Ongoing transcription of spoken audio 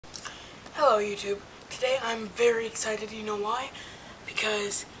Hello YouTube. Today I'm very excited. You know why?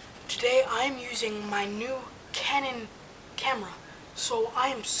 Because today I'm using my new Canon camera. So I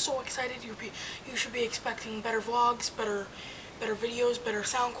am so excited. You should be expecting better vlogs, better videos, better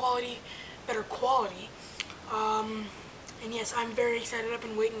sound quality, better quality. And yes, I'm very excited. I've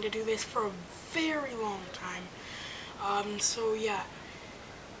been waiting to do this for a very long time. So yeah,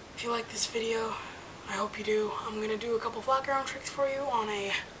 if you like this video, I hope you do. I'm gonna do a couple flat ground tricks for you on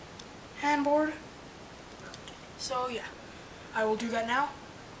a handboard. So yeah, I will do that now.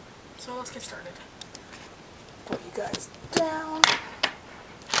 So let's get started. Put you guys down.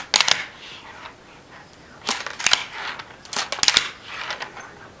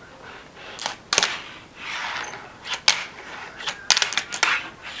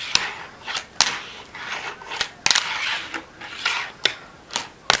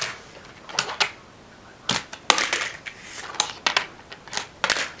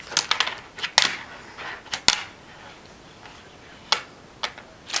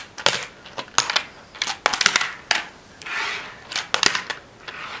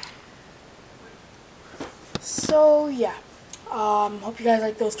 So yeah, hope you guys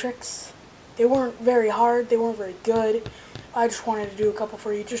like those tricks. They weren't very hard, they weren't very good. I just wanted to do a couple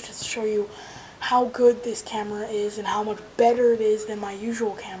for you just to show you how good this camera is and how much better it is than my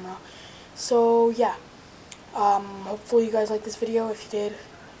usual camera. So yeah, hopefully you guys like this video. If you did,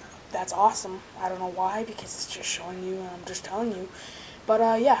 that's awesome. I don't know why, because it's just showing you and I'm just telling you.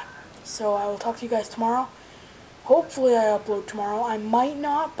 But yeah, so I will talk to you guys tomorrow. Hopefully I upload tomorrow. I might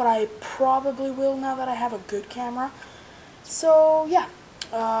not, but I probably will now that I have a good camera. So yeah,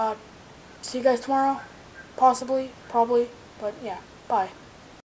 see you guys tomorrow. Possibly, probably, but yeah, bye.